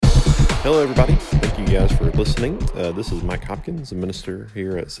Hello, everybody. Thank you guys for listening. This is Mike Hopkins, a minister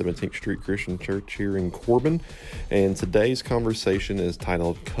here at 17th Street Christian Church here in Corbin. And today's conversation is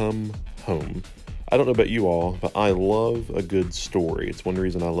titled Come Home. I don't know about you all, but I love a good story. It's one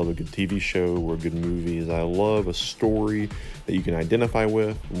reason I love a good TV show or good movies. I love a story that you can identify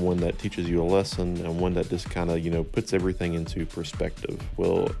with, one that teaches you a lesson, and one that just kind of, puts everything into perspective.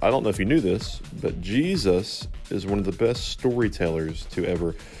 Well, I don't know if you knew this, but Jesus is one of the best storytellers to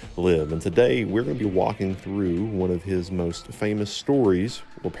ever live. And today we're going to be walking through one of his most famous stories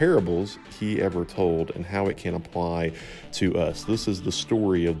or parables he ever told and how it can apply to us. This is the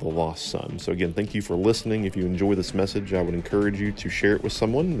story of the lost son. So again, thank you for listening. If you enjoy this message, I would encourage you to share it with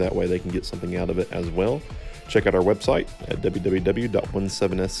someone. That way they can get something out of it as well. Check out our website at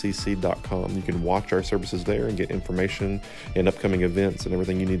www.17scc.com. You can watch our services there and get information and upcoming events and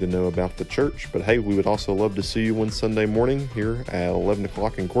everything you need to know about the church. But hey, we would also love to see you one Sunday morning here at 11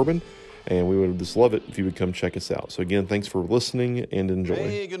 o'clock in Corbin. And we would just love it if you would come check us out. So again, thanks for listening and enjoy.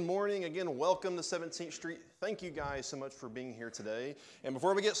 Hey, good morning. Again, welcome to 17th Street. Thank you guys so much for being here today. And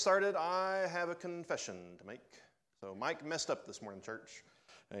before we get started, I have a confession to make. So Mike messed up this morning, church,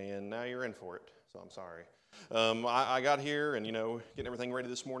 and now you're in for it. So I'm sorry. I got here and, getting everything ready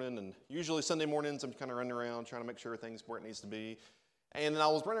this morning. And usually Sunday mornings, I'm kind of running around trying to make sure everything's where it needs to be. And then I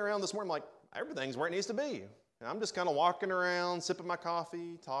was running around this morning like, everything's where it needs to be. And I'm just kind of walking around, sipping my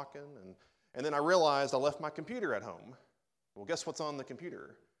coffee, talking. And then I realized I left my computer at home. Well, guess what's on the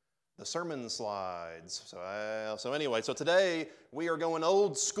computer? The sermon slides. So anyway, today we are going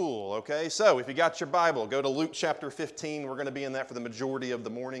old school, okay? So if you got your Bible, go to Luke chapter 15. We're going to be in that for the majority of the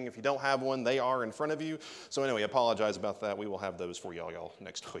morning. If you don't have one, they are in front of you. So anyway, apologize about that. We will have those for y'all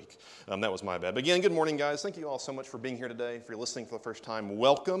next week. That was my bad. But again, good morning, guys. Thank you all so much for being here today. If you're listening for the first time,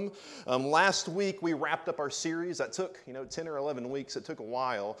 welcome. Last week, we wrapped up our series. That took, 10 or 11 weeks. It took a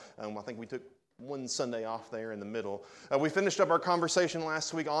while. I think we took one Sunday off there in the middle. We finished up our conversation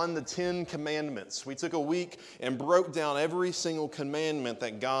last week on the 10 Commandments. We took a week and broke down every single commandment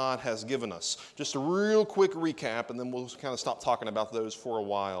that God has given us. Just a real quick recap, and then we'll kind of stop talking about those for a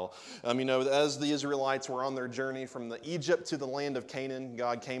while. As the Israelites were on their journey from the Egypt to the land of Canaan,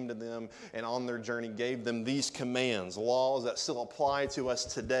 God came to them and on their journey gave them these commands, laws that still apply to us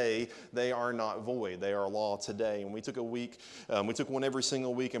today. They are not void. They are law today. And we took a week, we took one every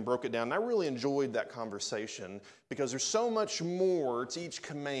single week and broke it down. And I really enjoyed that conversation because there's so much more to each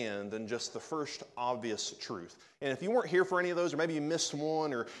command than just the first obvious truth. And if you weren't here for any of those, or maybe you missed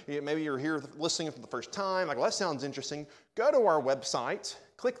one, or maybe you're here listening for the first time, like, well, that sounds interesting, go to our website,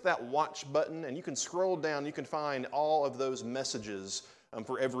 click that watch button, and you can scroll down. You can find all of those messages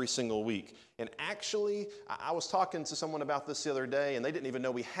for every single week. And actually, I was talking to someone about this the other day, and they didn't even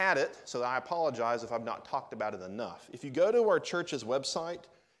know we had it, so I apologize if I've not talked about it enough. If you go to our church's website,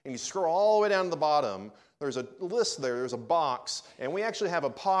 and you scroll all the way down to the bottom, there's a list there, there's a box, and we actually have a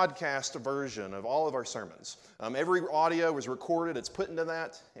podcast version of all of our sermons. Every audio is recorded, it's put into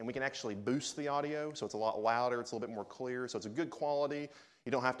that, and we can actually boost the audio, so it's a lot louder, it's a little bit more clear, so it's a good quality.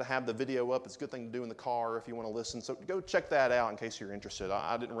 You don't have to have the video up. It's a good thing to do in the car if you want to listen. So go check that out in case you're interested.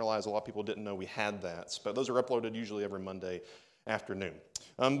 I didn't realize a lot of people didn't know we had that, but those are uploaded usually every Monday afternoon.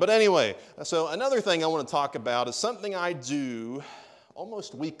 But anyway, so another thing I want to talk about is something I do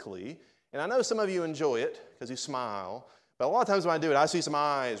almost weekly, and I know some of you enjoy it because you smile, but a lot of times when I do it, I see some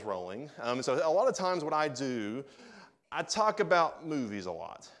eyes rolling. So a lot of times what I do, I talk about movies a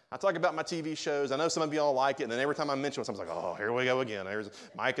lot. I talk about my TV shows. I know some of y'all like it, and then every time I mention it, someone's like, oh, here we go again. There's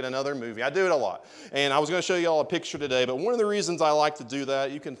Mike in another movie. I do it a lot. And I was going to show y'all a picture today, but one of the reasons I like to do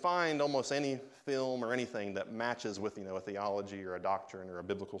that, you can find almost any film or anything that matches with, a theology or a doctrine or a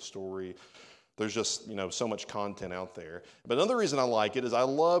biblical story. There's just, so much content out there. But another reason I like it is I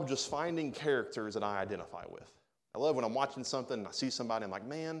love just finding characters that I identify with. I love when I'm watching something and I see somebody, I'm like,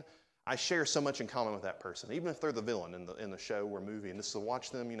 man, I share so much in common with that person, even if they're the villain in the show or movie. And just to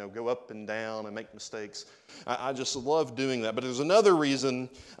watch them, go up and down and make mistakes. I just love doing that. But there's another reason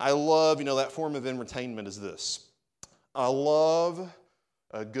I love, that form of entertainment is this. I love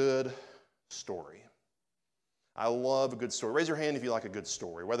a good story. I love a good story. Raise your hand if you like a good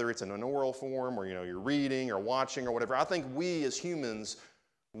story, whether it's in an oral form or, you're reading or watching or whatever. I think we as humans,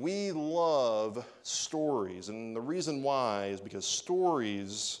 we love stories. And the reason why is because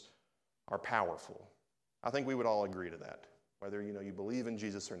stories are powerful. I think we would all agree to that. Whether, you believe in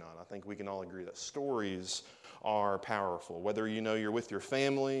Jesus or not, I think we can all agree that stories are powerful. Whether, you're with your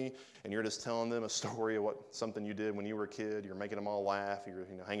family and you're just telling them a story of something you did when you were a kid, you're making them all laugh, you're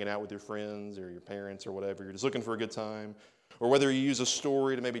hanging out with your friends or your parents or whatever, you're just looking for a good time. Or whether you use a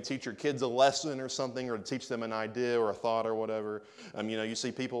story to maybe teach your kids a lesson or something, or to teach them an idea or a thought or whatever. You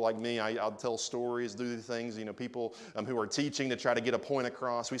see people like me, I'll tell stories, do things, people who are teaching to try to get a point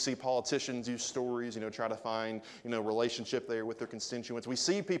across. We see politicians use stories, try to find, relationship there with their constituents. We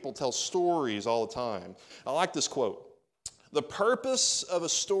see people tell stories all the time. I like this quote. The purpose of a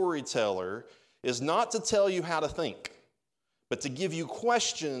storyteller is not to tell you how to think, but to give you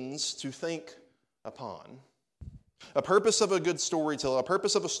questions to think upon. A purpose of a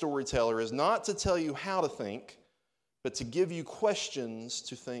storyteller is not to tell you how to think, but to give you questions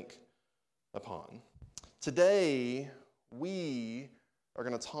to think upon. Today, we are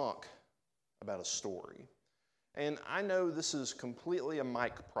going to talk about a story. And I know this is completely a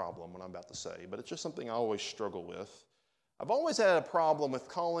Mike problem, what I'm about to say, but it's just something I always struggle with. I've always had a problem with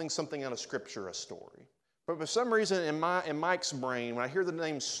calling something out of Scripture a story. But for some reason, in Mike's brain, when I hear the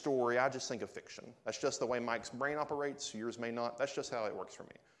name story, I just think of fiction. That's just the way Mike's brain operates. Yours may not. That's just how it works for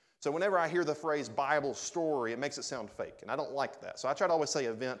me. So whenever I hear the phrase Bible story, it makes it sound fake, and I don't like that. So I try to always say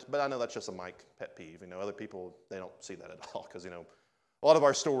event, but I know that's just a Mike pet peeve. Other people, they don't see that at all because, a lot of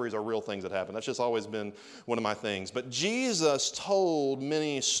our stories are real things that happen. That's just always been one of my things. But Jesus told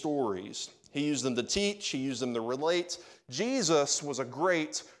many stories. He used them to teach. He used them to relate. Jesus was a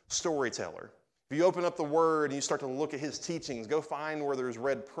great storyteller. If you open up the Word and you start to look at his teachings, go find where there's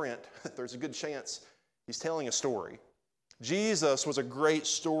red print. There's a good chance he's telling a story. Jesus was a great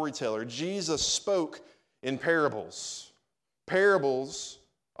storyteller. Jesus spoke in parables. Parables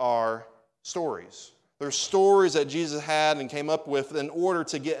are stories. They're stories that Jesus had and came up with in order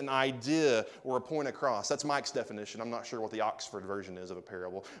to get an idea or a point across. That's Mike's definition. I'm not sure what the Oxford version is of a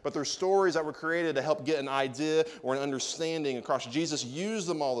parable. But they're stories that were created to help get an idea or an understanding across. Jesus used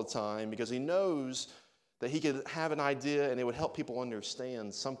them all the time because he knows that he could have an idea and it would help people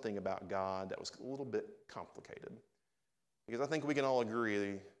understand something about God that was a little bit complicated. Because I think we can all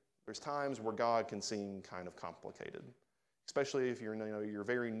agree there's times where God can seem kind of complicated. Especially if you're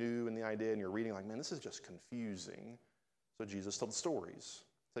very new in the idea and you're reading like, man, this is just confusing. So Jesus told stories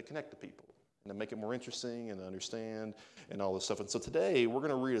to connect to people and to make it more interesting and to understand and all this stuff. And so today we're going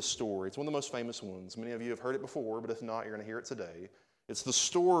to read a story. It's one of the most famous ones. Many of you have heard it before, but if not, you're going to hear it today. It's the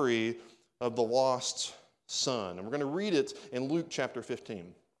story of the lost son. And we're going to read it in Luke chapter 15.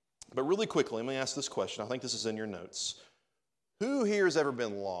 But really quickly, let me ask this question. I think this is in your notes. Who here has ever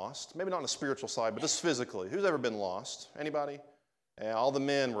been lost? Maybe not on the spiritual side, but just physically. Who's ever been lost? Anybody? Yeah, all the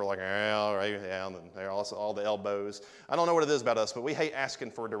men were like, and all the elbows. I don't know what it is about us, but we hate asking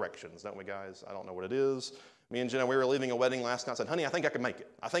for directions, don't we, guys? I don't know what it is. Me and Jenna, we were leaving a wedding last night. I said, honey, I think I can make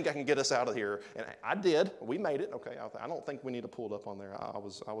it. I think I can get us out of here. And I did. We made it. Okay, I don't think we need to pull it up on there. I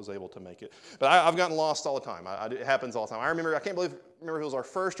was able to make it. But I've gotten lost all the time. It happens all the time. I remember if it was our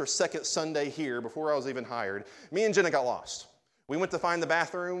first or second Sunday here before I was even hired. Me and Jenna got lost. We went to find the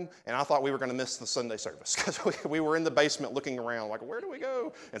bathroom, and I thought we were going to miss the Sunday service because we were in the basement looking around like, where do we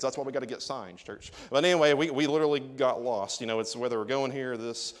go? And so that's why we got to get signs, church. But anyway, we literally got lost. It's whether we're going here or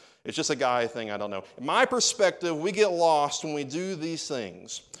this. It's just a guy thing, I don't know. In my perspective, we get lost when we do these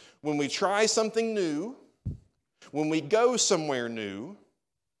things. When we try something new, when we go somewhere new,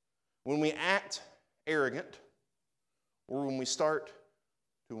 when we act arrogant, or when we start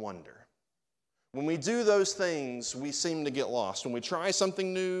to wonder. When we do those things, we seem to get lost. When we try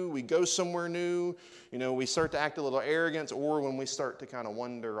something new, we go somewhere new, we start to act a little arrogant, or when we start to kind of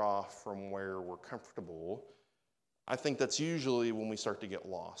wander off from where we're comfortable, I think that's usually when we start to get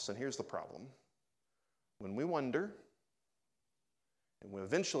lost. And here's the problem. When we wonder, and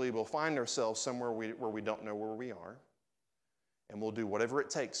eventually we'll find ourselves somewhere where we don't know where we are, and we'll do whatever it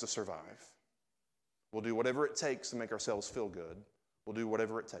takes to survive. We'll do whatever it takes to make ourselves feel good. We'll do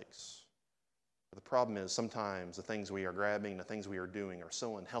whatever it takes. But the problem is sometimes the things we are grabbing, the things we are doing are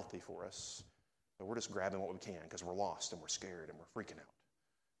so unhealthy for us that we're just grabbing what we can because we're lost and we're scared and we're freaking out.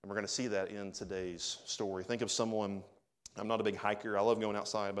 And we're going to see that in today's story. Think of someone, I'm not a big hiker. I love going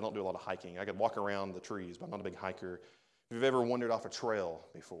outside, but I don't do a lot of hiking. I could walk around the trees, but I'm not a big hiker. If you've ever wandered off a trail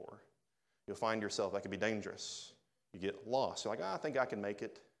before, you'll find yourself, that could be dangerous. You get lost. You're like, I think I can make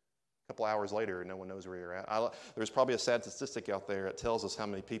it. A couple hours later, no one knows where you're at. There's probably a sad statistic out there that tells us how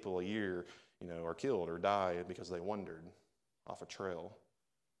many people a year are killed or die because they wandered off a trail.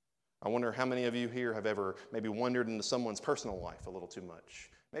 I wonder how many of you here have ever maybe wandered into someone's personal life a little too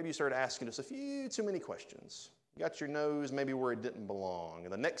much. Maybe you started asking just a few too many questions. You got your nose maybe where it didn't belong.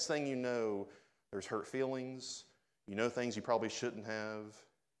 And the next thing you know, there's hurt feelings. You know things you probably shouldn't have.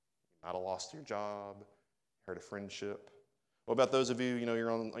 You might have lost your job, hurt a friendship. What about those of you,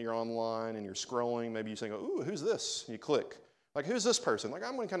 you're online and you're scrolling. Maybe you say, ooh, who's this? And you click. Like, who's this person? Like,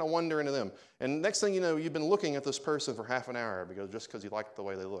 I'm going to kind of wander into them. And next thing you know, you've been looking at this person for half an hour because you liked the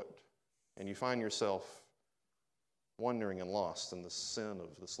way they looked. And you find yourself wandering and lost in the sin of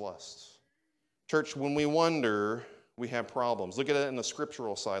this lust. Church, when we wonder, we have problems. Look at it in the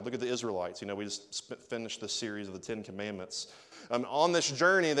scriptural side. Look at the Israelites. We just finished this series of the Ten Commandments. On this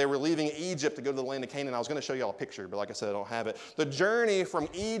journey, they were leaving Egypt to go to the land of Canaan. I was going to show you all a picture, but like I said, I don't have it. The journey from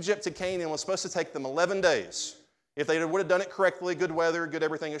Egypt to Canaan was supposed to take them 11 days. If they would have done it correctly, good weather, good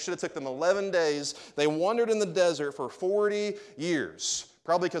everything, it should have took them 11 days. They wandered in the desert for 40 years.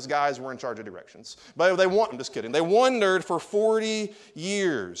 Probably because guys were in charge of directions. But I'm just kidding. They wandered for 40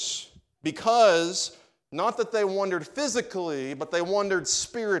 years because, not that they wandered physically, but they wandered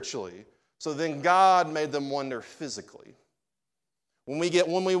spiritually. So then God made them wander physically. When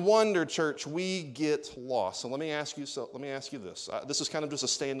we wander, church, we get lost. So let me ask you this. This is kind of just a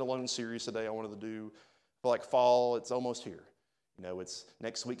standalone series today I wanted to do. I feel like fall, it's almost here. It's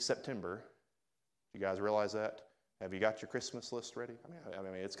next week, September. You guys realize that? Have you got your Christmas list ready? I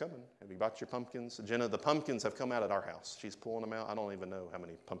mean, it's coming. Have you bought your pumpkins? Jenna, the pumpkins have come out at our house. She's pulling them out. I don't even know how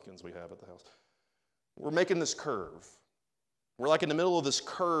many pumpkins we have at the house. We're making this curve. We're like in the middle of this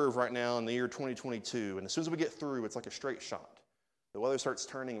curve right now in the year 2022. And as soon as we get through, it's like a straight shot. The weather starts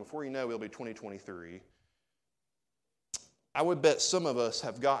turning. Before you know, it'll be 2023. I would bet some of us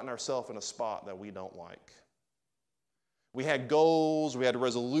have gotten ourselves in a spot that we don't like. We had goals, we had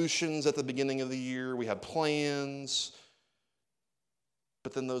resolutions at the beginning of the year, we had plans,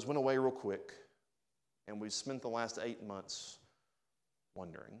 but then those went away real quick, and we've spent the last 8 months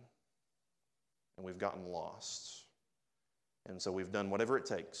wondering, and we've gotten lost. And so we've done whatever it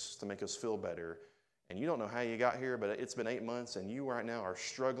takes to make us feel better, and you don't know how you got here, but it's been 8 months, and you right now are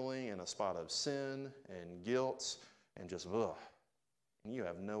struggling in a spot of sin and guilt and just, and you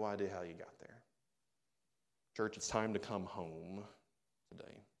have no idea how you got there. Church, it's time to come home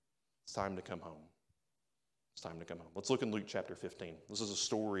today. It's time to come home. It's time to come home. Let's look in Luke chapter 15. This is a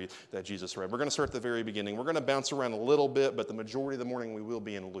story that Jesus read. We're going to start at the very beginning. We're going to bounce around a little bit, but the majority of the morning we will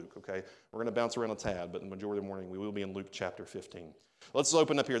be in Luke, okay? We're going to bounce around a tad, but the majority of the morning we will be in Luke chapter 15. Let's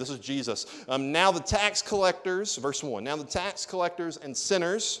open up here. This is Jesus. Now the tax collectors, verse 1, now the tax collectors and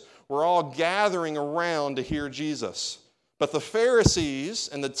sinners were all gathering around to hear Jesus. But the Pharisees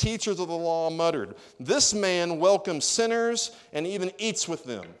and the teachers of the law muttered, "This man welcomes sinners and even eats with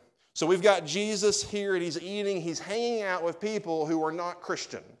them." So we've got Jesus here and he's eating, he's hanging out with people who are not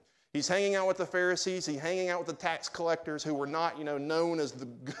Christian. He's hanging out with the Pharisees, he's hanging out with the tax collectors who were not, known as the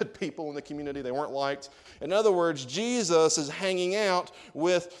good people in the community. They weren't liked. In other words, Jesus is hanging out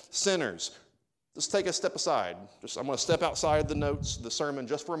with sinners. Let's take a step aside. I'm going to step outside the notes, the sermon,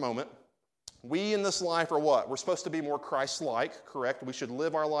 just for a moment. We in this life are what? We're supposed to be more Christ-like, correct? We should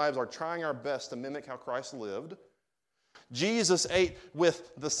live our lives, are trying our best to mimic how Christ lived. Jesus ate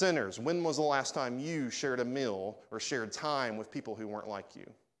with the sinners. When was the last time you shared a meal or shared time with people who weren't like you?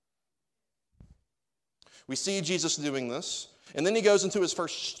 We see Jesus doing this, and then he goes into his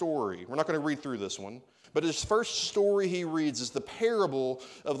first story. We're not going to read through this one, but his first story he reads is the parable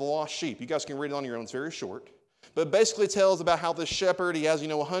of the lost sheep. You guys can read it on your own. It's very short, but it basically tells about how this shepherd, he has,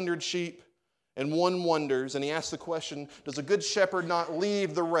 100 sheep, and one wanders, and he asks the question, does a good shepherd not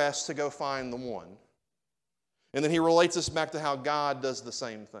leave the rest to go find the one? And then he relates this back to how God does the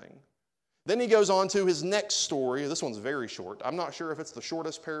same thing. Then he goes on to his next story. This one's very short. I'm not sure if it's the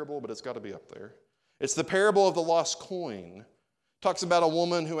shortest parable, but it's got to be up there. It's the parable of the lost coin. Talks about a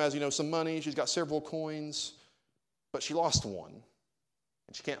woman who has, some money. She's got several coins, but she lost one,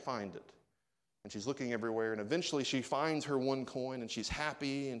 and she can't find it. And she's looking everywhere, and eventually she finds her one coin, and she's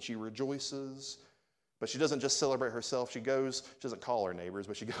happy, and she rejoices. But she doesn't just celebrate herself. She doesn't call her neighbors,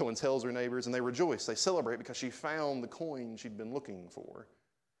 but she goes and tells her neighbors, and they rejoice. They celebrate because she found the coin she'd been looking for.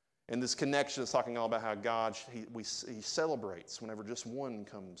 And this connection is talking all about how God, he celebrates whenever just one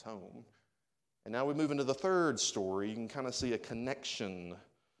comes home. And now we move into the third story. You can kind of see a connection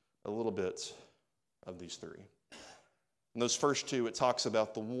a little bit of these three. In those first two, it talks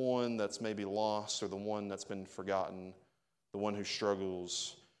about the one that's maybe lost or the one that's been forgotten, the one who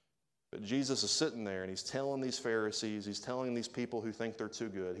struggles. But Jesus is sitting there and he's telling these Pharisees, he's telling these people who think they're too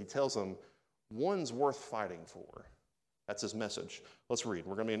good, he tells them, one's worth fighting for. That's his message. Let's read.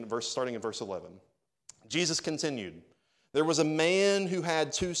 We're going to be starting in verse 11. Jesus continued, "There was a man who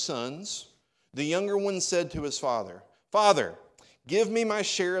had 2 sons. The younger one said to his father, 'Father, give me my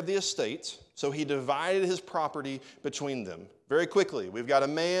share of the estate.' So he divided his property between them." Very quickly, we've got a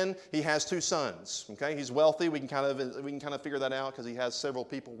man, he has 2 sons. Okay, he's wealthy. We can kind of figure that out because he has several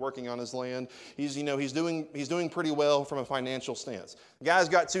people working on his land. He's doing pretty well from a financial stance. The guy's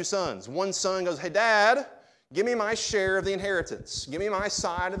got 2 sons. One son goes, "Hey, Dad, Give me my share of the inheritance. Give me my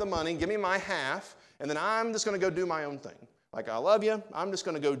side of the money. Give me my half. And then I'm just going to go do my own thing. Like, I love you. I'm just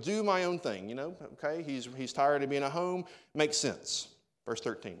going to go do my own thing. You know, okay? He's tired of being at home. Makes sense. Verse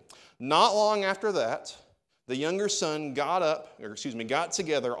 13. Not long after that, the younger son got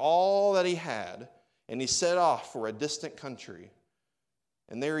together all that he had, and he set off for a distant country.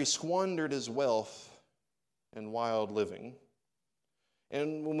 And there he squandered his wealth in wild living.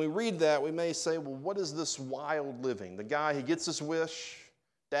 And when we read that, we may say, well, what is this wild living? The guy, he gets his wish.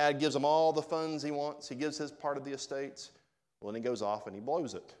 Dad gives him all the funds he wants. He gives his part of the estates. Well, then he goes off and he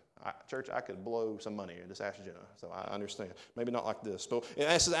blows it. Church, I could blow some money. Just ask Jenna. So I understand. Maybe not like this. But it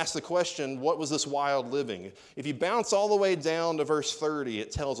asks the question, what was this wild living? If you bounce all the way down to verse 30,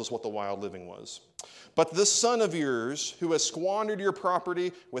 it tells us what the wild living was. But this son of yours who has squandered your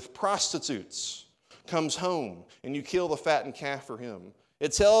property with prostitutes comes home, and you kill the fattened calf for him.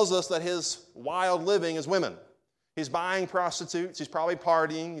 It tells us that his wild living is women. He's buying prostitutes. He's probably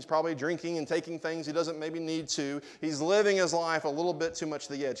partying. He's probably drinking and taking things he doesn't maybe need to. He's living his life a little bit too much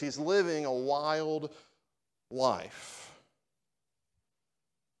to the edge. He's living a wild life.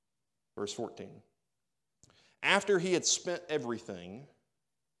 Verse 14. After he had spent everything,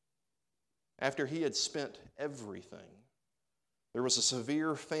 there was a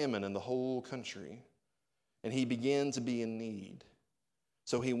severe famine in the whole country, and he began to be in need.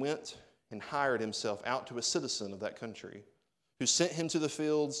 So he went and hired himself out to a citizen of that country, who sent him to the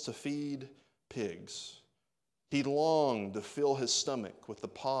fields to feed pigs. He longed to fill his stomach with the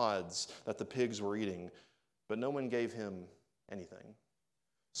pods that the pigs were eating, but no one gave him anything.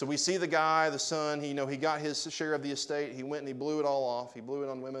 So we see the guy, the son, he got his share of the estate. He went and he blew it all off. He blew it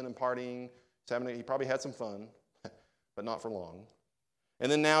on women and partying. He probably had some fun, but not for long.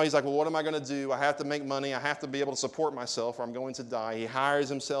 And then now he's like, well, what am I going to do? I have to make money. I have to be able to support myself or I'm going to die. He hires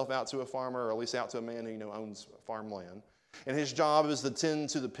himself out to a farmer, or at least out to a man who owns farmland. And his job is to tend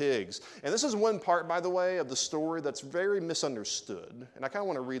to the pigs. And this is one part, by the way, of the story that's very misunderstood. And I kind of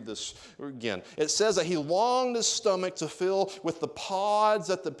want to read this again. It says that he longed his stomach to fill with the pods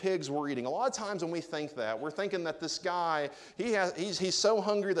that the pigs were eating. A lot of times when we think that, we're thinking that this guy, he's so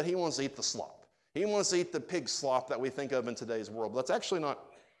hungry that he wants to eat the slop. He wants to eat the pig slop that we think of in today's world. But that's actually not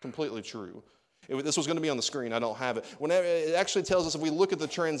completely true. This was going to be on the screen. I don't have it. Whenever it actually tells us, if we look at the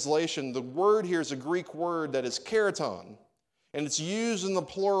translation, the word here is a Greek word that is keraton. And it's used in the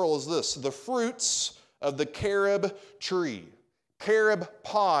plural as this: the fruits of the carob tree. Carob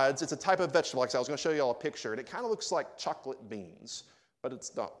pods, it's a type of vegetable. Like I was going to show you all a picture. And it kind of looks like chocolate beans, but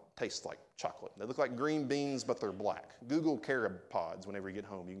it's not. Tastes like chocolate. They look like green beans, but they're black. Google carob pods whenever you get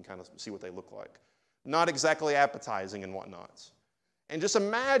home. You can kind of see what they look like. Not exactly appetizing and whatnot. And just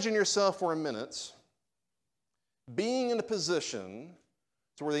imagine yourself for a minute being in a position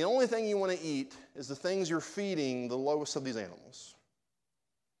to where the only thing you want to eat is the things you're feeding the lowest of these animals.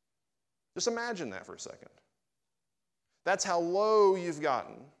 Just imagine that for a second. That's how low you've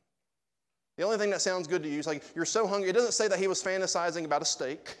gotten. The only thing that sounds good to you is like you're so hungry. It doesn't say that he was fantasizing about a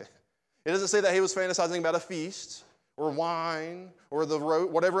steak. It doesn't say that he was fantasizing about a feast or wine or the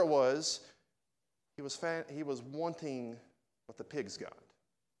road, whatever it was. He was wanting what the pigs got.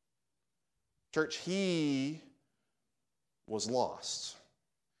 Church, he was lost.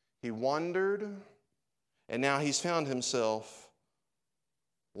 He wandered, and now he's found himself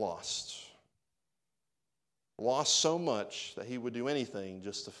lost. Lost so much that he would do anything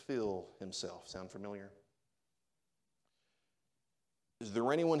just to fill himself. Sound familiar? Is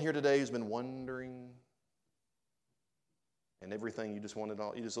there anyone here today who's been wondering and everything you just wanted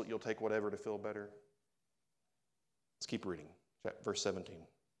all, you'll take whatever to feel better? Let's keep reading. Verse 17.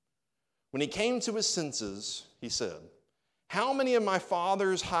 When he came to his senses, he said, "How many of my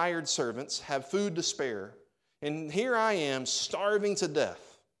father's hired servants have food to spare? And here I am starving to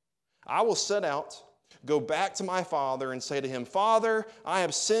death. I will set out, go back to my father and say to him, 'Father, I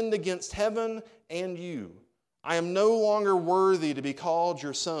have sinned against heaven and you. I am no longer worthy to be called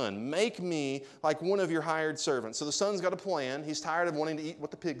your son. Make me like one of your hired servants.'" So the son's got a plan. He's tired of wanting to eat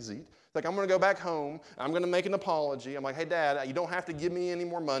what the pigs eat. Like, I'm going to go back home. I'm going to make an apology. I'm like, "Hey, Dad, you don't have to give me any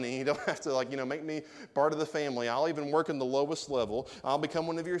more money. You don't have to, make me part of the family. I'll even work in the lowest level. I'll become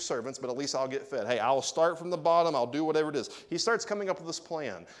one of your servants, but at least I'll get fed. Hey, I'll start from the bottom. I'll do whatever it is." He starts coming up with this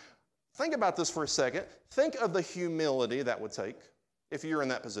plan. Think about this for a second. Think of the humility that would take if you're in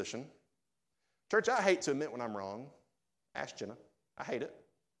that position. Church, I hate to admit when I'm wrong. Ask Jenna. I hate it.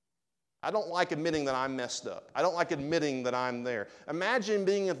 I don't like admitting that I'm messed up. I don't like admitting that I'm there. Imagine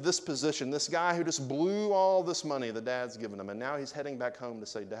being in this position, this guy who just blew all this money the dad's given him, and now he's heading back home to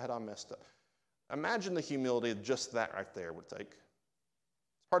say, "Dad, I messed up." Imagine the humility just that right there would take.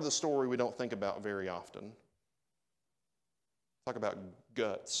 It's part of the story we don't think about very often. Talk about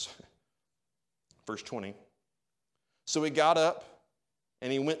guts. Verse 20. So he got up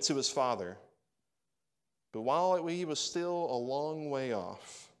and he went to his father. But while he was still a long way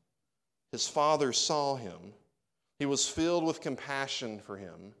off, his father saw him. He was filled with compassion for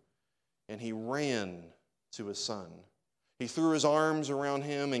him, and he ran to his son. He threw his arms around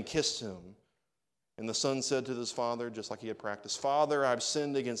him and kissed him. And the son said to his father, just like he had practiced, Father, I've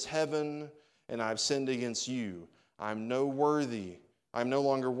sinned against heaven, and I've sinned against you. I'm no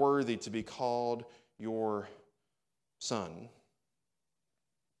longer worthy to be called your son.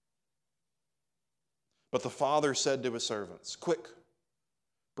 But the father said to his servants, Quick,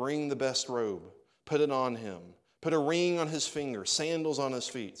 bring the best robe, put it on him, put a ring on his finger, sandals on his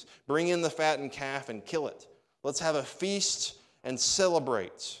feet. Bring in the fattened calf and kill it. Let's have a feast and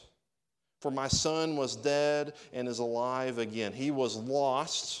celebrate. For my son was dead and is alive again. He was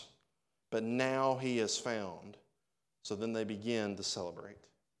lost, but now he is found. So then they begin to celebrate.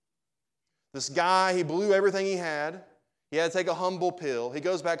 This guy, he blew everything he had. He had to take a humble pill. He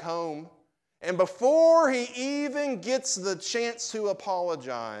goes back home. And before he even gets the chance to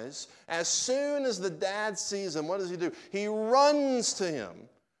apologize, as soon as the dad sees him, what does he do? He runs to him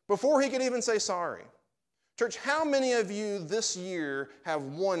before he can even say sorry. Church, how many of you this year have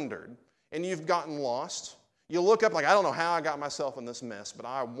wondered and you've gotten lost? You look up like, I don't know how I got myself in this mess, but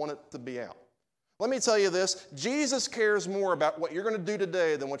I want it to be out. Let me tell you this, Jesus cares more about what you're going to do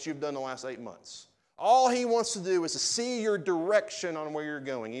today than what you've done the last 8 months. All he wants to do is to see your direction on where you're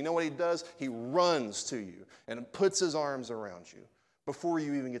going. You know what he does? He runs to you and puts his arms around you before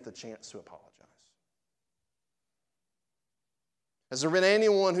you even get the chance to apologize. Has there been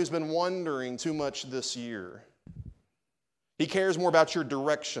anyone who's been wondering too much this year? He cares more about your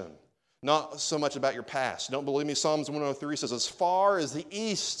direction, not so much about your past. Don't believe me? Psalms 103 says, as far as the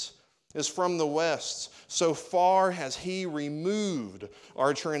east is from the west, so far has he removed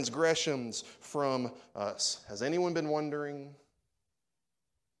our transgressions from us. Has anyone been wondering?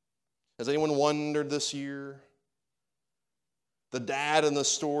 Has anyone wondered this year? The dad in the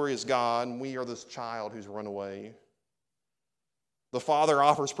story is God, and we are this child who's run away. The father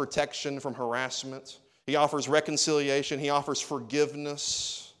offers protection from harassment. He offers reconciliation. He offers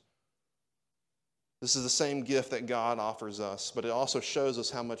forgiveness. This is the same gift that God offers us, but it also shows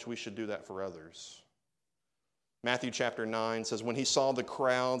us how much we should do that for others. Matthew chapter 9 says, when he saw the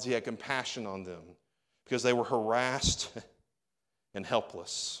crowds, he had compassion on them because they were harassed and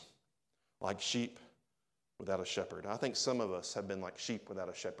helpless, like sheep without a shepherd. I think some of us have been like sheep without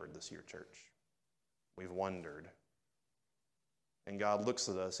a shepherd this year, church. We've wondered. And God looks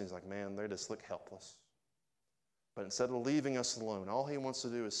at us and he's like, man, they just look helpless. But instead of leaving us alone, all he wants to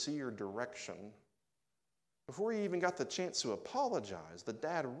do is see your direction. Before he even got the chance to apologize, the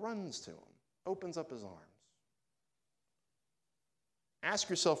dad runs to him, opens up his arms. Ask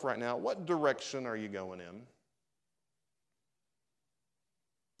yourself right now, what direction are you going in?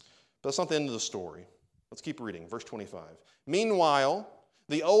 But that's not the end of the story. Let's keep reading. Verse 25. Meanwhile,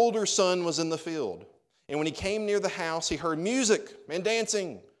 the older son was in the field, and when he came near the house, he heard music and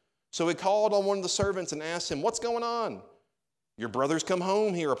dancing. So he called on one of the servants and asked him, what's going on? Your brother's come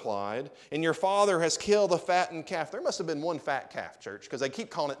home, he replied, and your father has killed a fattened calf. There must have been one fat calf, church, because they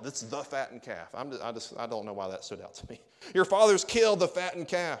keep calling it, this is the fattened calf. I don't know why that stood out to me. Your father's killed the fattened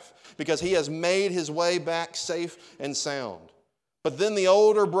calf because he has made his way back safe and sound. But then the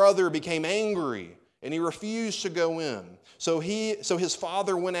older brother became angry, and he refused to go in. So his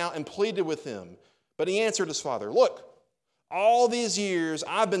father went out and pleaded with him. But he answered his father, look, all these years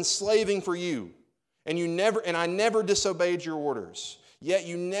I've been slaving for you. And I never disobeyed your orders. Yet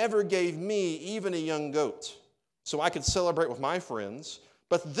you never gave me even a young goat, so I could celebrate with my friends.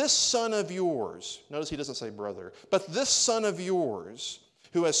 But this son of yours, notice he doesn't say brother, but this son of yours,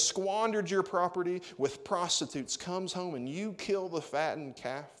 who has squandered your property with prostitutes, comes home and you kill the fattened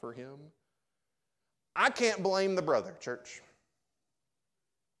calf for him. I can't blame the brother, church.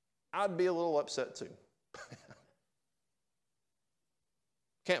 I'd be a little upset too.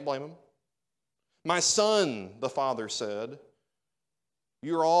 Can't blame him. My son, the father said,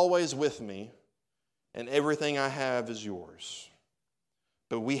 you're always with me, and everything I have is yours.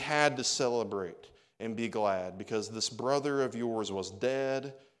 But we had to celebrate and be glad because this brother of yours was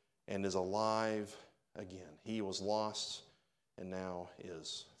dead and is alive again. He was lost and now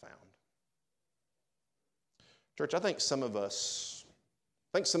is found. Church, I think some of us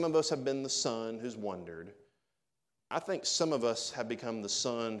have been the son who's wondered. I think some of us have become the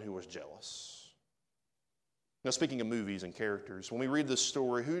son who was jealous. Now, speaking of movies and characters, when we read this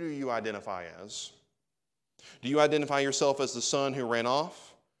story, who do you identify as? Do you identify yourself as the son who ran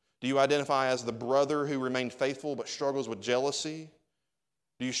off? Do you identify as the brother who remained faithful but struggles with jealousy?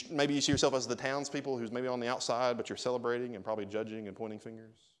 Maybe you see yourself as the townspeople who's maybe on the outside, but you're celebrating and probably judging and pointing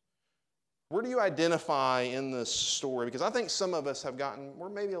fingers? Where do you identify in this story? Because I think some of us we're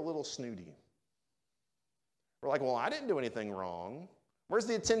maybe a little snooty. We're like, well, I didn't do anything wrong. Where's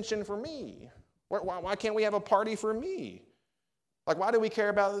the attention for me? Why can't we have a party for me? Like, why do we care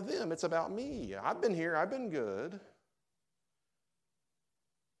about them? It's about me. I've been here. I've been good.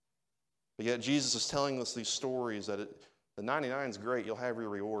 But yet Jesus is telling us these stories that the 99 is great. You'll have your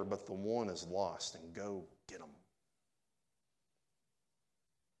reward, but the one is lost, and go get them.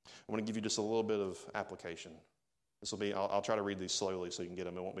 I want to give you just a little bit of application. I'll try to read these slowly so you can get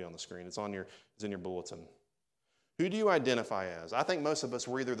them. It won't be on the screen. It's in your bulletin. Who do you identify as? I think most of us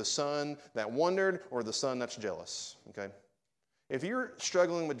were either the son that wondered or the son that's jealous, okay? If you're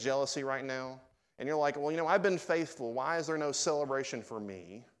struggling with jealousy right now, and you're like, well, I've been faithful. Why is there no celebration for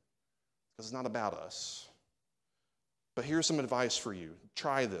me? Because it's not about us. But here's some advice for you.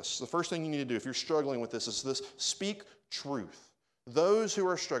 Try this. The first thing you need to do if you're struggling with this is this: speak truth. Those who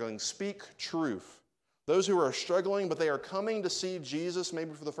are struggling, speak truth. Those who are struggling, but they are coming to see Jesus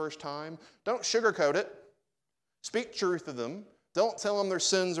maybe for the first time, don't sugarcoat it. Speak truth to them. Don't tell them their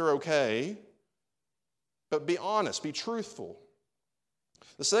sins are okay, but be honest, be truthful.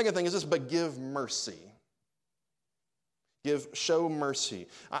 The second thing is this: but give mercy. Show mercy.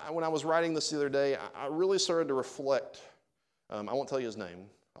 When I was writing this the other day, I really started to reflect. I won't tell you his name,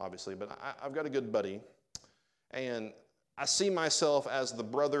 obviously, but I've got a good buddy, and I see myself as the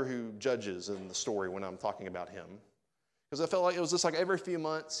brother who judges in the story when I'm talking about him. Because I felt like it was just like every few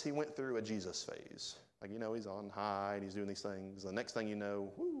months he went through a Jesus phase. Like, he's on high and he's doing these things. The next thing you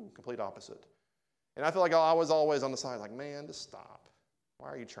know, complete opposite. And I feel like I was always on the side like, man, just stop. Why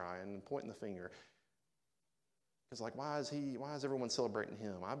are you trying? And pointing the finger. It's like, why is everyone celebrating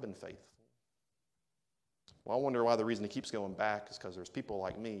him? I've been faithful. Well, I wonder why the reason he keeps going back is because there's people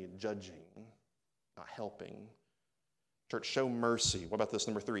like me judging, not helping. Church, show mercy. What about this?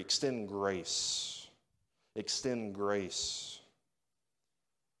 Number 3, extend grace. Extend grace.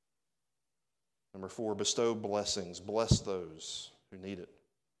 Number 4, bestow blessings. Bless those who need it.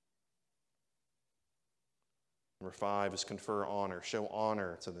 Number 5 is confer honor. Show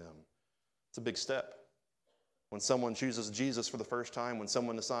honor to them. It's a big step. When someone chooses Jesus for the first time, when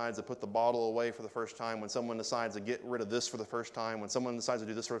someone decides to put the bottle away for the first time, when someone decides to get rid of this for the first time, when someone decides to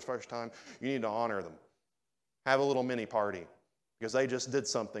do this for the first time, you need to honor them. Have a little mini party because they just did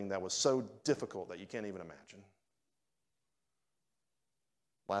something that was so difficult that you can't even imagine.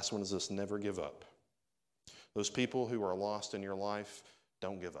 Last one is this: never give up. Those people who are lost in your life,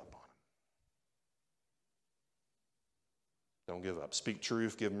 don't give up on them. Don't give up. Speak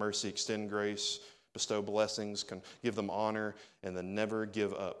truth, give mercy, extend grace, bestow blessings, give them honor, and then never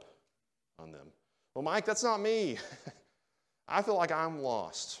give up on them. Well, Mike, that's not me. I feel like I'm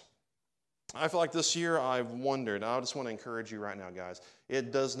lost. I feel like this year I've wondered. I just want to encourage you right now, guys.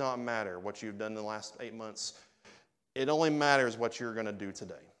 It does not matter what you've done in the last 8 months. It only matters what you're going to do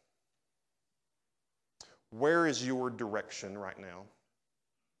today. Where is your direction right now?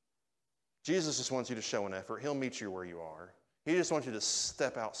 Jesus just wants you to show an effort. He'll meet you where you are. He just wants you to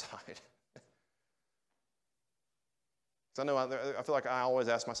step outside. I know I feel like I always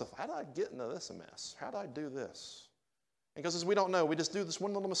ask myself, how did I get into this mess? How did I do this? And because we don't know, we just do this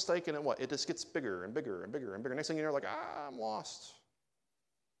one little mistake and it just gets bigger and bigger and bigger and bigger. Next thing you know, like, I'm lost.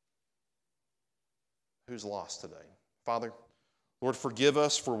 Who's lost today? Father, Lord, forgive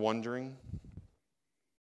us for wondering.